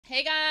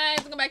Hey guys,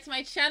 welcome back to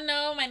my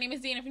channel. My name is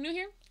Dee, and if you're new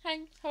here, hi,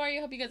 how are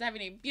you? Hope you guys are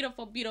having a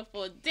beautiful,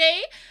 beautiful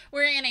day.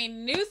 We're in a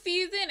new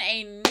season,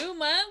 a new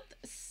month,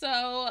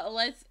 so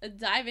let's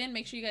dive in.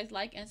 Make sure you guys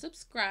like and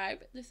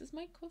subscribe. This is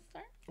my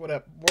co-star. What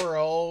up,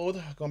 world?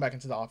 Going back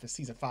into the office,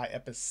 season 5,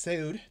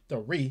 episode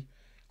 3.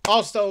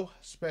 Also,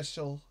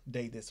 special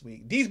day this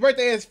week. Dee's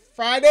birthday is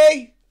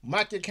Friday.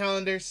 Mark your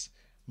calendars.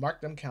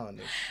 Mark them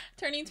calendars.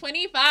 Turning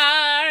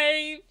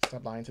 25.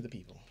 Stop lying to the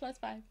people.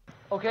 +5.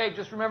 Okay,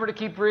 just remember to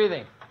keep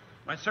breathing.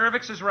 My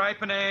cervix is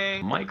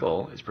ripening.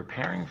 Michael is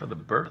preparing for the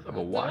birth of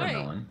a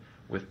watermelon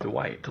with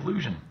Dwight.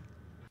 Delusion.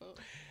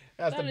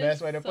 That's the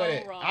best way to put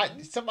it.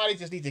 Somebody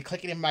just needs to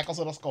click it in Michael's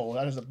little skull.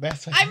 That is the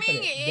best way to put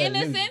it. In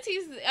a sense,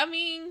 he's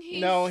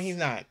No, he's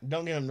not.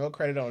 Don't give him no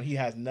credit on it. He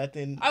has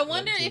nothing. I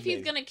wonder if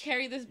he's gonna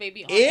carry this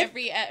baby on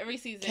every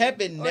season.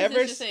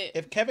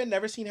 If Kevin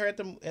never seen her at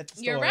the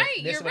store, you're right.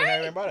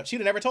 She'd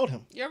have never told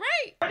him. You're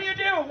right. What do you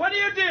do? What do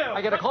you do?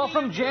 I get a call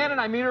from Jan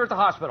and I meet her at the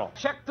hospital.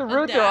 Check the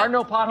route. There are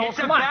no potholes. It's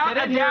Come on, about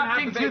get in here and have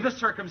adapting the to baby. the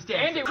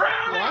circumstances. Here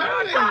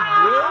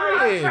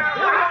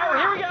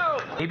we go.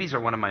 Babies are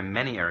one of my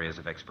many areas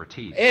of expertise.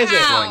 Is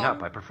it? Growing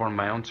up, I performed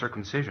my own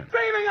circumcision.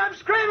 Screaming, I'm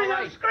screaming,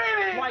 I'm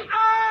screaming. White.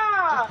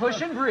 Ah! Just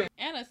push and breathe.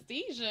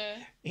 Anesthesia.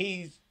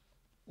 He's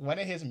one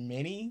of his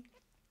many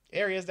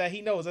areas that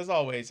he knows, as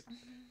always.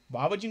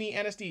 Why would you need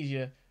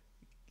anesthesia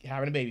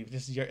having a baby if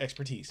this is your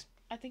expertise?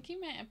 I think he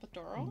meant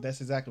epidural.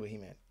 That's exactly what he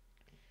meant.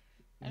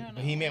 I don't know.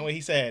 But he meant what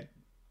he said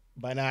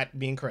by not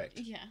being correct.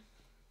 Yeah.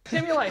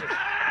 Simulated.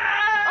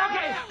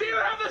 Okay, do you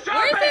have the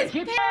Where's survey? his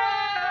Keep pen?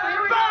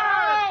 Here we go.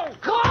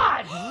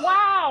 God!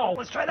 Wow!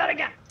 Let's try that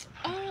again.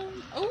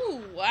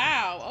 Oh,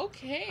 wow.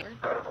 Okay.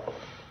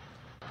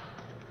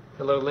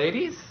 Hello,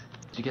 ladies.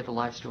 Did you get the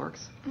live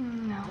storks?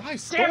 No. Why Damn it,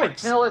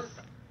 storks? Phyllis.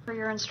 For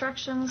your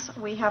instructions,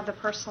 we have the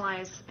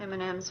personalized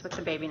M&Ms with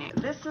the baby name.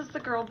 This is the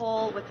girl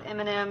bowl with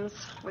M&Ms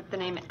with the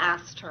name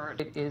Asturd.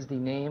 It is the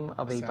name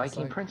of a Sounds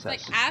Viking like- princess.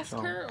 Like ask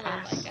her or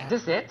like Is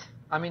this it?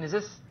 I mean, is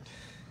this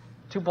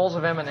 2 bowls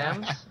of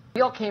M&Ms?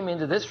 We all came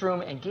into this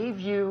room and gave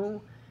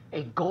you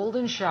a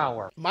golden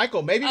shower.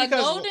 Michael, maybe a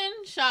because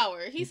golden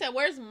shower. He said,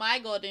 "Where's my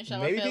golden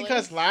shower?" maybe Phyllis?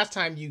 because last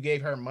time you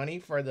gave her money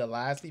for the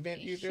last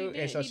event you threw,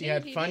 and so she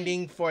had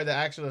funding for the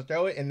actual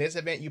throw it. In this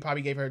event, you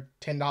probably gave her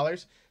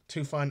 $10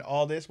 to fund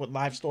all this with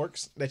live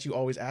storks that you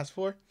always ask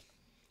for.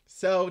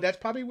 So that's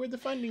probably where the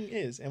funding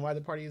is and why the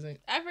party isn't.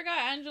 I forgot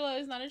Angela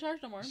is not in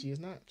charge no more. She is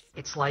not.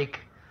 It's like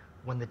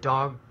when the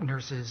dog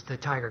nurses the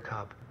tiger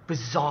cub.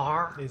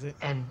 Bizarre Is it?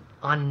 and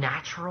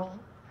unnatural.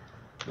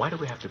 Why do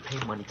we have to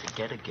pay money to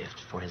get a gift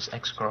for his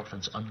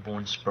ex-girlfriend's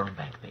unborn sperm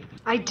bank baby?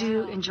 I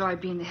do enjoy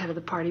being the head of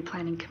the party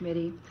planning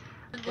committee.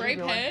 Grape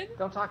head.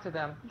 Don't talk to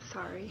them. I'm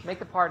sorry. Make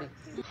the party.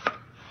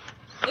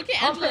 Look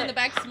at Angela in the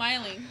back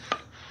smiling.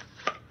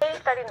 They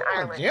studied in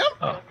Ireland. Jim?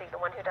 Casey, the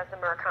one who does the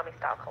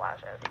Murakami-style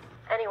collages.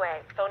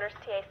 Anyway, Phoner's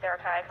TA Sarah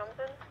Kaya comes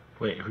in.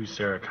 Wait, who's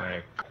Sarah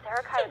Kayak?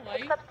 Sarah Kaya What?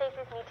 picks up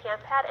Stacy's new TM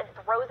pad and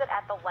throws it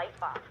at the light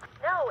box.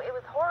 No, it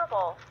was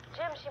horrible.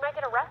 Jim, she might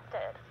get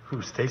arrested.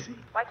 Who's Stacy?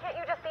 Why can't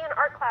you just be in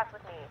art class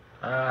with me?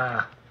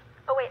 Ah,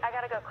 Oh, wait, I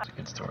gotta go. it's a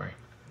good story.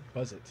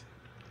 Was it?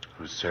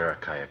 Who's Sarah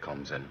Kayak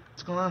comes in?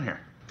 What's going on here?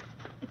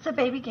 It's a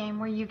baby game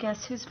where you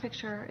guess whose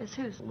picture is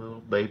whose.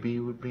 Little baby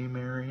would be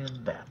marrying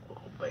that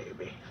little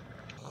baby.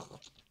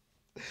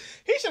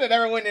 He should have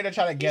never went in there to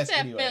try to guess said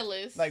anyway.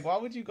 Phyllis. Like, why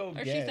would you go Or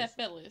guess? she said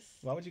Phyllis.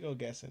 Why would you go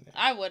guessing that?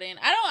 I wouldn't.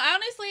 I don't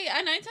honestly.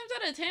 9 times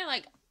out of 10,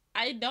 like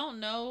I don't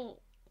know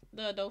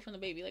the adult from the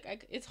baby.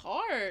 Like it's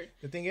hard.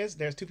 The thing is,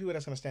 there's 2 people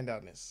that's going to stand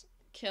out in this.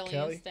 Kelly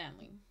Kelly? and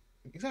Stanley.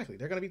 Exactly.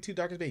 They're going to be 2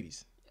 darkest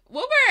babies.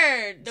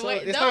 Woodward. So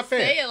Wait, it's don't not fair.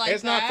 say it like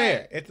it's that. not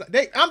fair. It's not,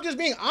 I'm just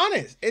being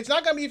honest. It's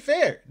not going to be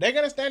fair. They're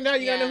going to stand out.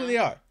 You got to know who they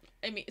are.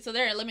 I mean, so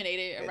they're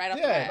eliminated right off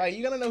the Yeah, bat. like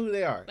you got to know who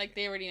they are. Like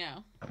they already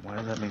know. Why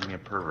does that make me a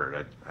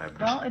pervert?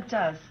 Well, it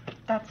does.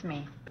 That's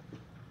me.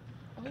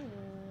 Ooh.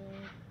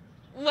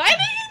 Why did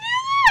you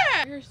do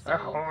that? You're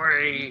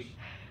so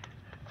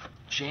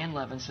Jan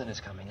Levinson is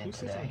coming in Who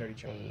said some today. dirty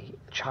joke?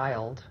 A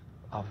child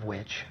of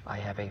which I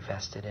have a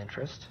vested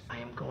interest. I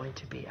am going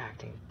to be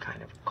acting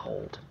kind of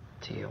cold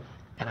to you.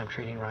 And I'm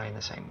treating Ryan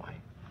the same way.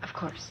 Of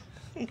course.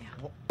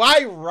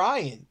 Why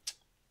Ryan?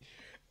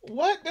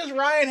 What does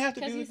Ryan have to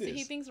do with because this?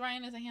 he thinks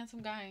Ryan is a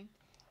handsome guy.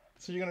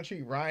 So you're going to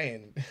treat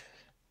Ryan.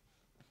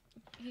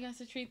 He has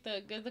to treat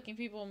the good-looking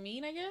people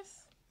mean, I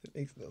guess. It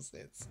makes no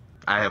sense.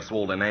 I have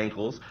swollen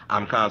ankles.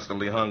 I'm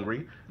constantly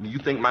hungry. Do you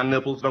think my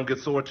nipples don't get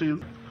sore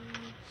too?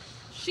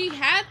 She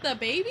had the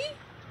baby?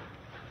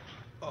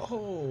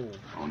 Oh.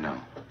 Oh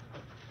no.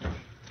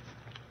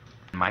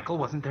 Michael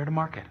wasn't there to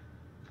market.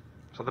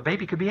 So the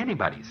baby could be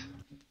anybody's.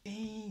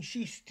 Dang,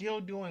 she's still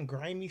doing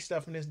grimy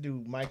stuff and this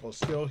dude, Michael's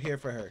still here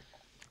for her.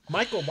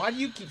 Michael, why do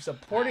you keep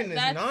supporting this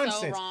That's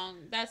nonsense? so wrong.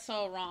 That's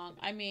so wrong.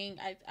 I mean,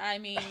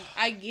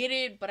 I get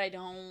it, but I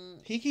don't.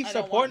 He keeps I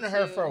don't supporting want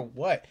her to. for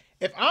what?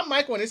 If I'm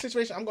Michael in this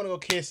situation, I'm gonna go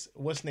kiss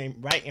what's name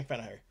right in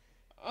front of her.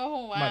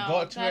 Oh wow! Might go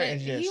up to her and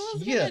he just,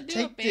 was yeah, gonna do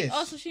take this.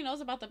 Oh, so she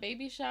knows about the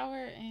baby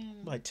shower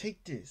and. Like,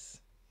 take this.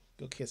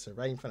 Go kiss her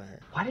right in front of her.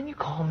 Why didn't you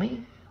call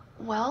me?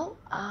 Well,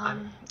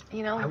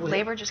 you know,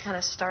 labor just kind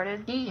of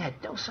started. He had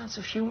no sense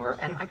of humor,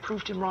 and I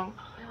proved him wrong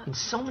in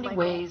so many Michael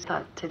ways.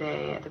 thought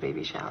today at the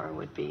baby shower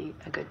would be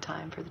a good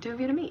time for the two of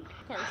you to meet.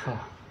 Of course.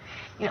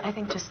 You know, I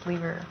think just leave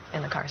her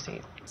in the car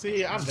seat.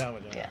 See, I'm done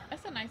with it. Yeah.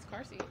 That's a nice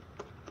car seat.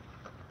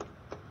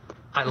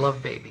 I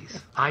love babies.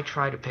 I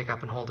try to pick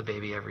up and hold a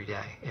baby every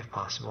day, if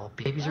possible.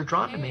 Babies are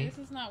drawn to me. This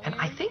is not And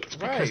weird. I think it's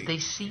because they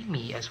see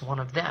me as one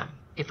of them.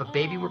 If a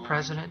baby were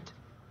president,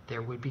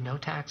 there would be no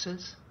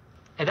taxes.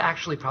 And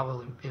actually,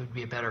 probably, it would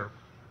be a better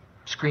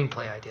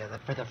screenplay idea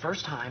that for the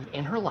first time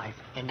in her life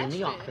and in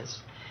the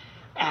office,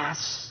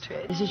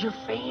 Astrid, this is your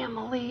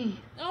family.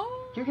 Oh.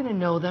 You're going to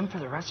know them for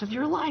the rest of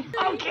your life.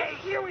 Okay,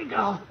 here we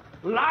go.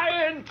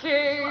 Lion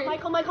King.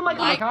 Michael.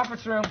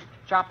 Conference room.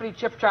 Choppity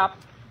chip chop.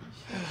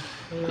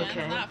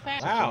 Okay. Not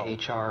fat. Wow.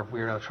 HR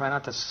weirdo. Try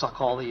not to suck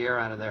all the air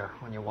out of there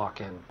when you walk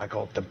in.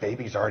 Michael, the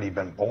baby's already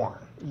been born.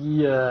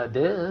 Yeah,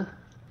 duh.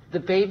 The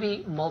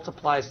baby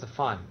multiplies the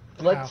fun.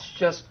 Let's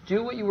just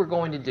do what you were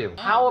going to do.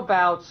 How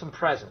about some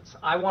presents?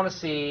 I want to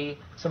see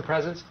some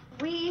presents.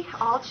 We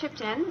all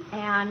chipped in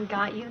and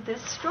got you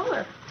this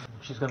stroller.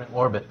 She's going to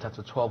orbit. That's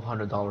a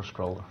 $1,200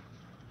 stroller.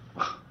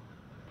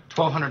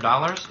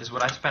 $1,200 is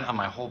what I spent on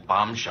my whole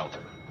bomb shelter.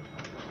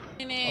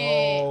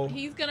 Oh.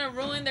 He's gonna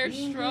ruin their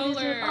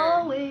stroller.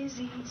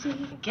 Always easy.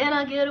 Can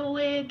I get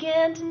away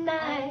again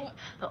tonight?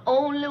 The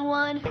only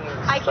one.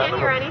 I can't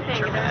hear anything.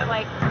 There's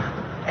like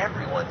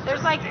Everyone's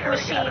like staring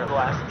machine. at her the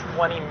last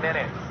 20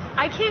 minutes.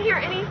 I can't hear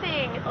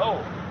anything. Oh.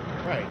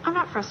 Right. I'm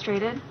not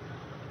frustrated.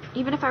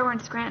 Even if I were in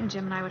Scranton,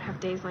 Jim and I would have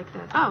days like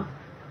this. Oh,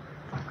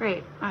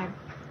 great. I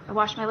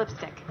washed my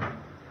lipstick.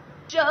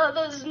 Each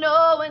other's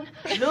knowing,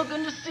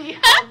 looking to see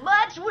how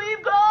much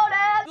we've grown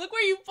at. Look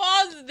where you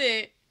paused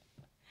it.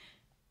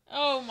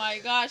 Oh my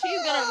gosh,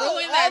 he's gonna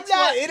ruin that. I'm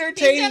not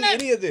entertaining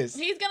any of this.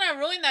 He's gonna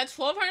ruin that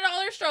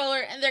 $1,200 stroller,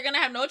 and they're gonna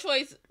have no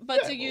choice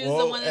but to use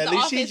the one that at the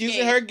least office she's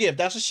using gave. her gift.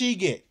 That's what she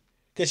get.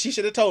 Because she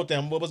should have told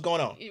them what was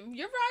going on. You're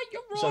right,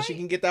 you're right. So she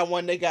can get that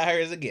one they got her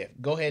as a gift.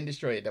 Go ahead and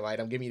destroy it, Dwight.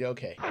 I'm giving you the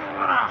okay.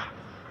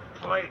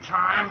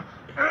 Playtime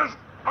is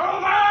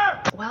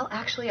over! Well,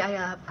 actually,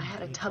 I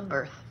had a tub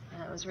birth.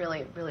 It was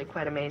really, really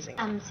quite amazing.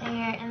 So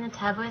you're in the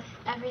tub with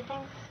everything?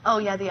 Oh,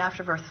 yeah, the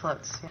afterbirth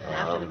floats. And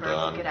after the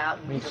birth, you get out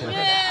and we deliver the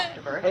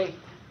afterbirth. Hey,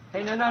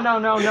 no.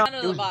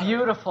 It was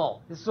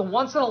beautiful. This is a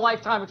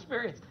once-in-a-lifetime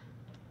experience.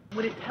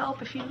 Would it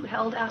help if you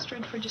held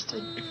Astrid for just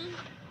a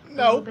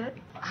No. little bit?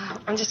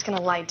 I'm just going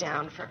to lie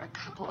down for a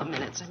couple of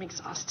minutes. I'm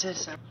exhausted.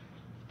 So.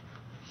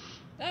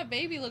 That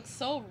baby looks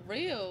so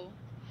real.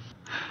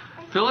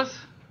 Phyllis?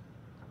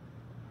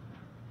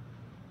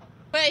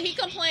 But he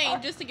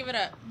complained just to give it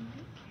up.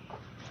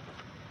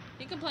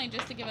 He complained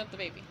just to give up the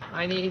baby.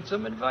 I need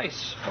some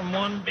advice from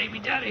one baby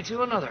daddy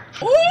to another.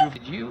 Ooh.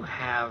 Did you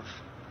have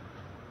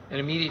an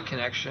immediate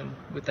connection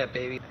with that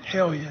baby?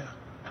 Hell yeah.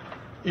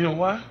 You know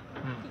why?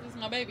 Because it's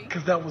my baby.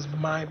 Because that was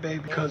my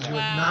baby. Because you're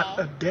not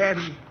a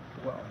daddy.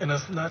 And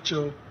that's not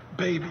your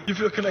baby. You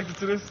feel connected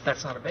to this?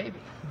 That's not a baby.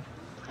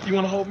 You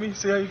want to hold me?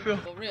 See how you feel?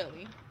 Well,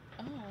 really?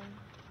 Oh.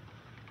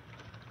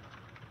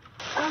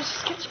 I was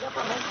just catching up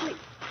on my sleep.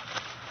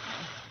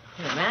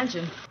 Can you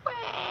imagine?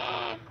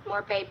 Wah,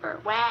 more paper.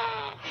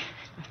 Wah.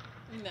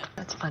 No.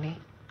 That's funny.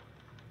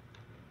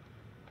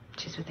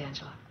 She's with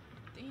Angela.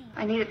 Damn.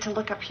 I need it to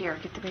look up here.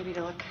 Get the baby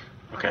to look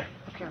Okay.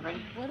 up here.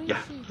 Ready? What is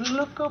Yeah. she?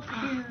 Look up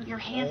here. Your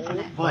hands on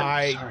it.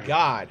 My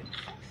God.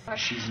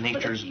 She's But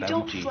nature's you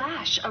don't bounty.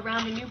 flash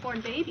around a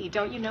newborn baby.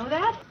 Don't you know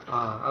that?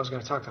 I was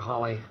going to talk to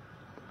Holly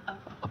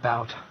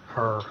about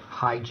her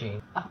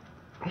hygiene.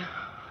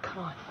 Come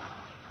on.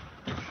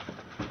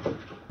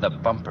 The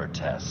bumper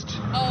test.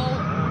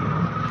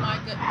 Oh my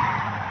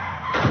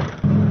goodness.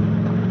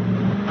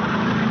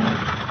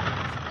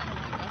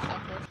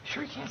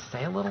 Sure you can't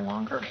stay a little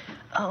longer?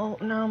 Oh,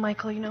 no,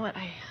 Michael, you know what?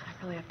 I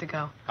really have to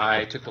go.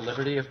 I took the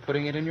liberty of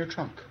putting it in your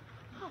trunk.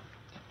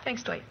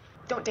 Thanks, Dwight.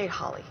 Don't date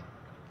Holly.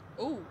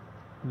 Ooh.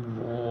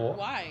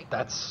 Why?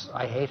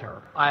 I hate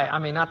her. I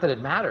mean, not that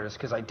it matters,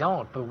 because I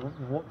don't, but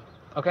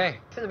okay.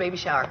 For the baby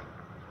shower.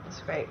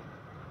 It's great.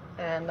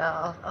 And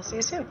I'll see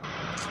you soon.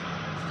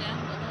 Jen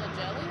a little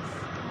jealous?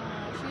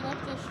 She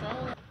left the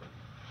stroller.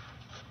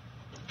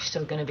 You're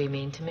still gonna be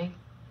mean to me?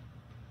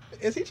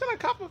 Is he trying to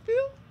cop a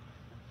feel?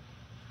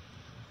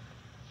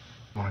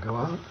 Want to go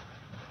out?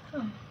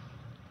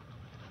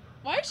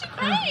 Why is she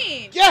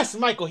crying? Yes,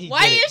 Michael,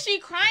 Why did it. is she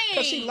crying?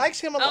 Because she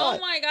likes him a lot.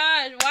 Oh my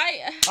gosh,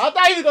 why? I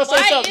thought he was going to say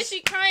something. Why is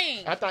she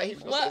crying? I thought he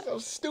was going to say something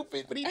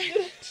stupid, but he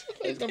didn't.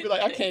 He's going to be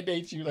like, I can't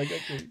date you. Like,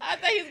 okay. I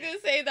thought he was going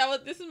to say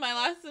this is my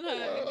last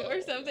hug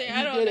or something.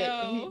 I don't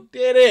know. He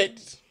did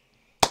it.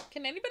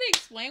 Can anybody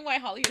explain why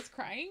Holly is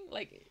crying?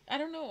 Like, I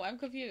don't know. I'm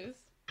confused.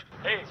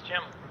 Hey, it's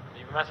Jim.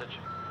 Leave a message.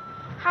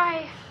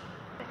 Hi.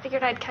 I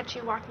figured I'd catch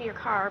you walking to your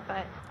car,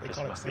 but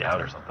Just must be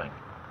out or something.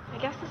 I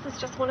guess this is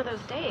just one of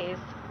those days.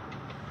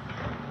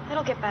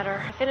 It'll get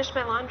better. I finished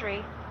my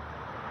laundry.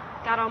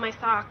 Got all my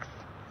socks.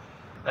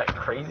 That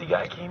crazy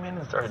guy came in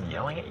and started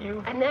yelling at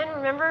you? And then,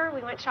 remember,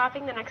 we went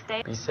shopping the next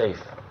day? Be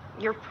safe.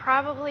 You're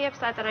probably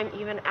upset that I'm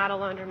even at a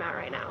laundromat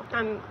right now.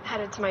 I'm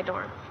headed to my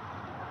dorm.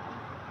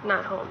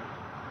 not home.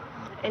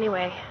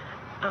 Anyway,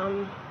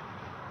 I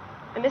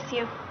miss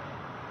you.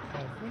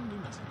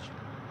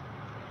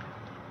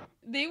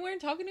 They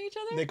weren't talking to each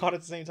other? They called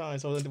at the same time,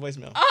 so it was the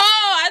voicemail.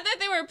 Oh, I thought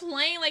they were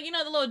playing, like, you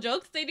know, the little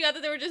jokes they do. I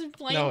thought they were just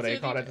playing. No, they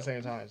called at the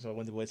same time, so it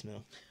went to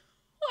voicemail.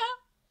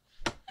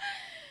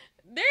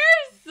 They're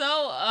so,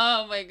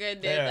 oh my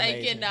goodness,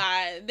 I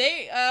cannot.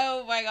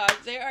 Oh my gosh,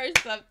 they are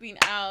something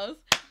else.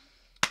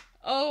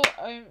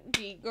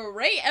 OMG,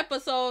 great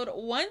episode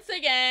once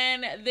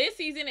again. This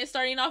season is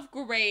starting off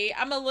great.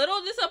 I'm a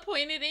little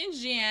disappointed in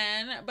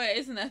Jan, but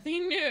it's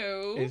nothing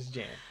new. It's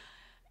Jan.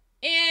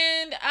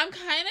 And I'm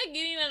kind of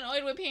getting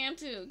annoyed with Pam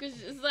too,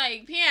 because it's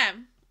like,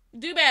 Pam,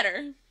 do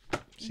better.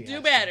 Do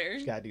better.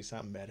 She gotta do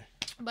something better.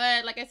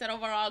 But like I said,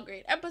 overall,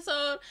 great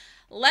episode.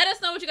 Let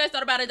us know what you guys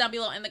thought about it down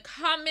below in the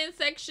comment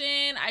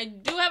section. I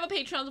do have a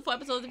Patreon with 4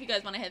 episodes if you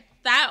guys want to head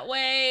that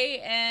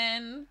way.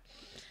 And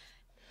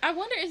I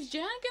wonder, is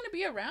Jan going to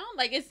be around?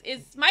 Like,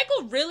 is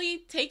Michael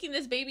really taking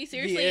this baby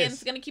seriously and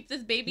is going to keep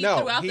this baby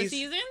throughout the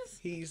seasons?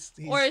 He's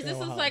or is this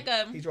like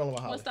a he's rolling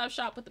with Holly. one-stop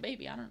shop with the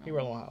baby? I don't know. He's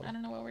rolling with Holly. I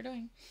don't know what we're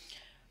doing.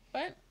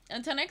 But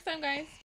until next time, guys.